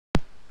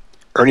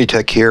Ernie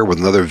Tech here with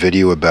another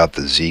video about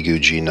the Xiegu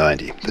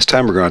G90. This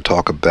time we're going to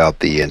talk about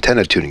the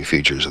antenna tuning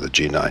features of the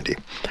G90.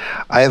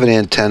 I have an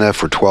antenna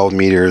for 12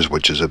 meters,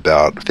 which is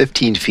about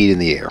 15 feet in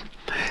the air.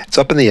 It's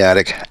up in the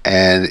attic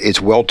and it's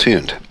well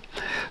tuned.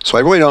 So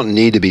I really don't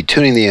need to be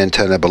tuning the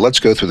antenna, but let's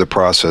go through the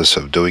process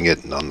of doing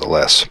it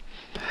nonetheless.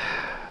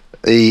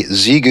 The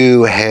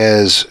Xiegu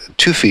has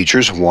two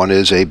features. One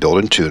is a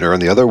built-in tuner,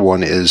 and the other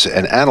one is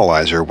an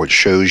analyzer, which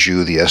shows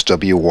you the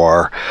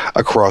SWR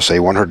across a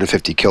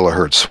 150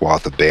 kilohertz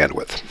swath of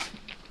bandwidth.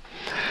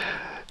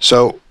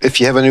 So if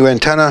you have a new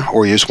antenna,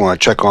 or you just want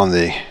to check on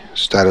the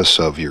status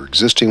of your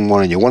existing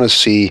one, and you want to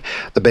see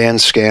the band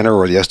scanner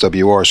or the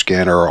SWR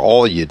scanner,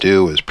 all you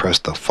do is press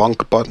the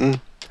Funk button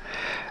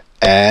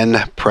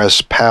and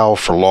press POW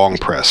for long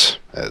press,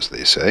 as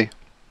they say.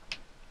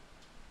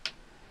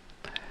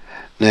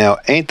 Now,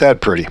 ain't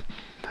that pretty?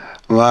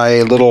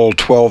 My little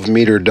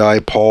 12-meter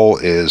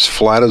dipole is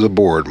flat as a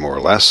board, more or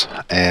less,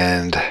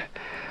 and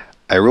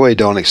I really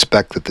don't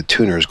expect that the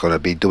tuner is going to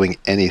be doing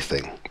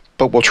anything,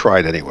 but we'll try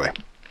it anyway.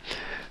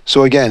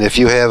 So again, if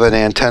you have an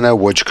antenna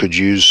which could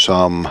use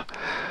some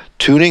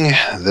tuning,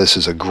 this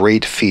is a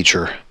great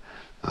feature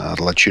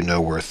to let you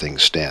know where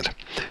things stand.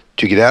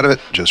 To get out of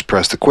it, just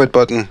press the quit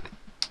button,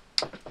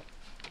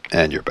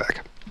 and you're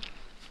back.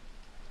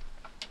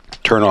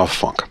 Turn off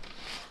Funk.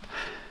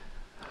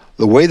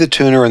 The way the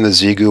tuner in the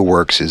Xiegu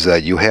works is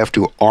that you have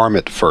to arm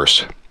it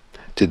first.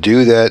 To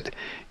do that,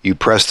 you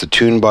press the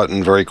tune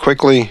button very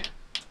quickly.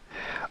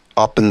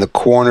 Up in the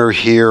corner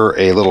here,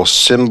 a little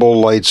symbol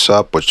lights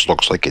up, which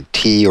looks like a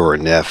T or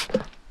an F.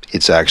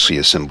 It's actually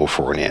a symbol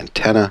for an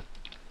antenna.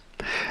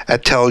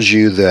 That tells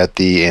you that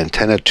the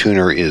antenna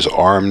tuner is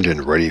armed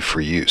and ready for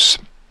use.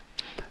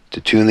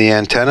 To tune the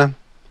antenna,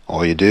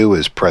 all you do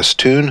is press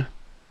tune,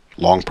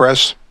 long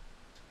press,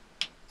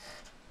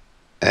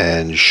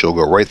 and she'll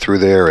go right through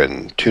there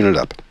and tune it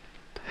up.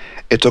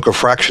 It took a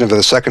fraction of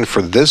a second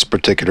for this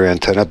particular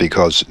antenna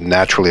because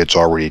naturally it's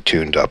already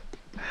tuned up.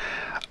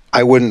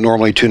 I wouldn't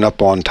normally tune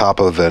up on top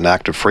of an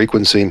active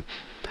frequency,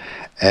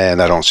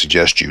 and I don't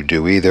suggest you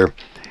do either.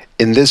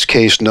 In this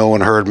case, no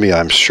one heard me,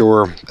 I'm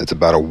sure. It's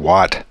about a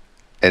watt,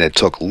 and it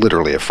took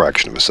literally a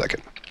fraction of a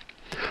second.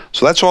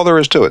 So that's all there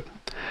is to it.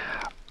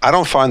 I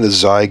don't find the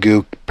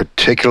Xiegu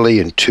particularly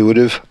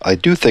intuitive. I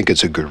do think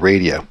it's a good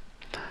radio.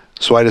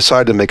 So I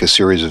decided to make a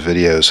series of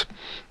videos.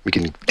 We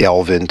can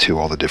delve into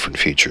all the different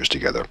features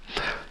together.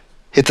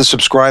 Hit the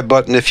subscribe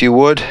button if you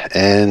would,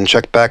 and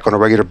check back on a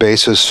regular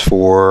basis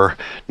for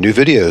new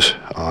videos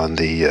on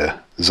the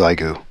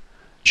Xiegu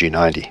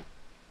G90.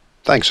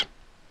 Thanks.